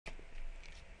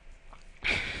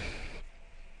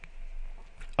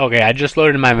Okay, I just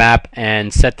loaded my map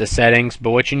and set the settings,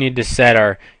 but what you need to set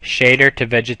are shader to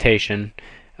vegetation,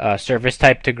 surface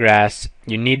type to grass.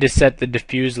 You need to set the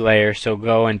diffuse layer, so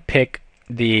go and pick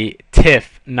the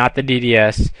TIFF, not the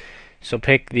DDS. So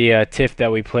pick the TIFF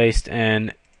that we placed,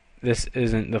 and this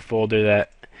isn't the folder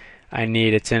that I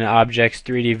need. It's in objects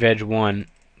 3D veg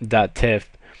 1.tiff.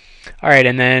 Alright,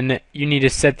 and then you need to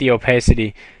set the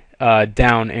opacity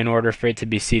down in order for it to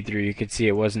be see-through. You could see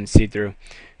it wasn't see-through.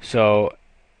 So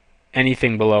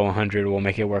anything below 100 will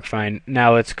make it work fine.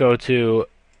 Now let's go to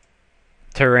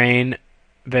terrain,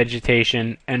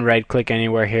 vegetation, and right click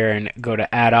anywhere here and go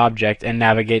to add object and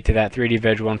navigate to that 3D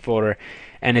Veg 1 folder,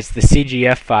 and it's the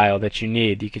CGF file that you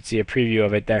need. You can see a preview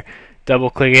of it there. Double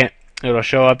click it, it'll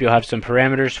show up. You'll have some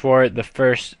parameters for it. The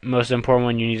first most important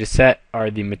one you need to set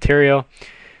are the material.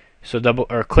 So double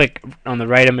or click on the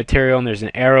right of material and there's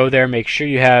an arrow there. Make sure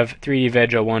you have 3D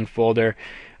Veg 1 folder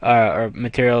or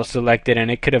material selected, and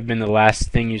it could have been the last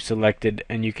thing you selected,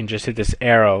 and you can just hit this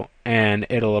arrow and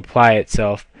it'll apply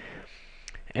itself.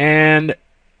 And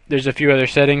there's a few other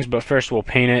settings, but first we'll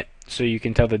paint it so you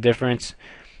can tell the difference.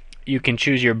 You can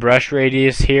choose your brush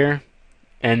radius here,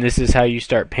 and this is how you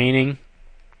start painting.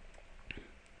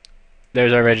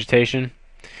 There's our vegetation.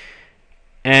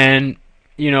 And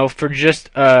you know, for just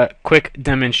a quick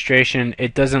demonstration,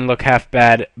 it doesn't look half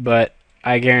bad, but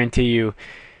I guarantee you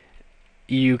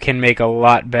you can make a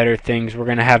lot better things. We're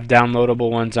going to have downloadable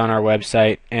ones on our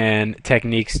website and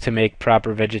techniques to make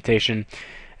proper vegetation.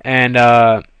 And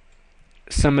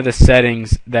some of the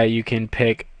settings that you can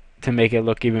pick to make it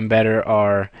look even better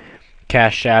are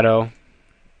cast shadow.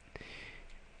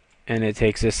 And it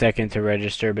takes a second to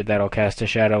register, but that'll cast a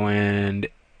shadow, and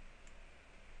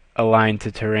align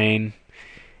to terrain,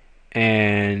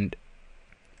 and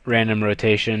random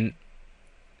rotation.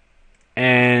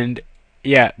 And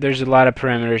yeah, there's a lot of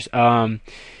parameters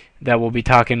that we'll be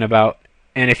talking about,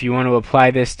 and if you want to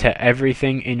apply this to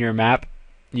everything in your map,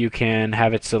 you can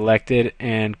have it selected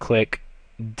and click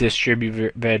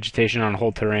distribute vegetation on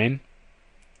whole terrain.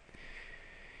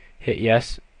 Hit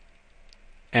yes,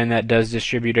 and that does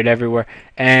distribute it everywhere.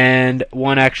 And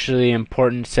one actually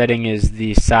important setting is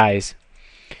the size.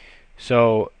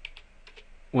 So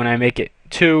when I make it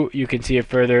 2, you can see it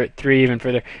further, 3 even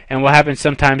further. And what happens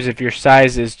sometimes if your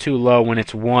size is too low when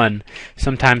it's 1,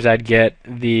 sometimes I'd get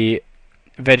the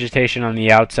vegetation on the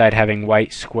outside having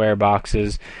white square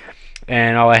boxes,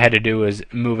 and all I had to do was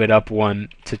move it up 1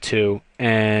 to 2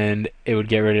 and it would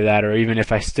get rid of that. Or even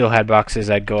if I still had boxes,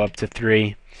 I'd go up to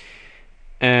 3.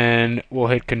 And we'll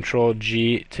hit Control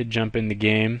G to jump in the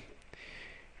game.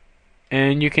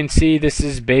 And you can see this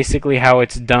is basically how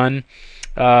it's done.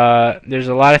 There's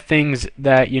a lot of things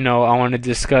that I want to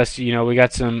discuss. We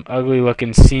got some ugly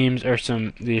looking seams, or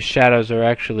these shadows are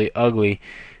actually ugly.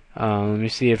 Let me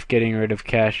see if getting rid of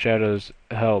cast shadows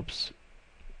helps.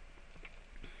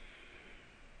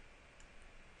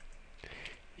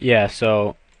 Yeah,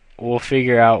 so we'll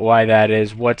figure out why that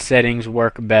is, what settings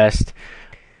work best.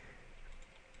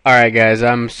 Alright guys,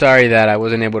 I'm sorry that I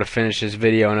wasn't able to finish this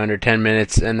video in under 10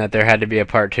 minutes and that there had to be a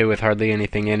part 2 with hardly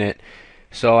anything in it.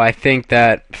 So I think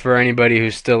that for anybody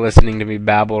who's still listening to me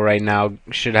babble right now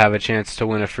should have a chance to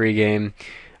win a free game.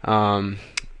 I'm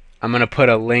going to put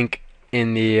a link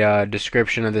in the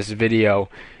description of this video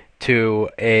to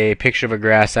a picture of a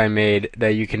grass I made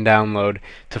that you can download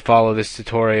to follow this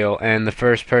tutorial. And the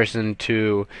first person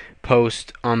to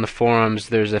post on the forums,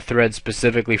 there's a thread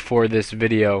specifically for this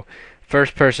video.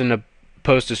 First person to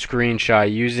post a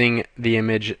screenshot using the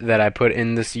image that I put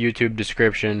in this YouTube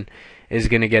description is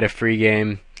going to get a free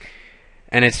game.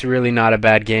 And it's really not a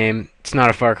bad game. It's not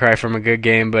a far cry from a good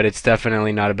game, but it's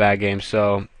definitely not a bad game.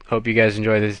 So hope you guys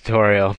enjoy the tutorial.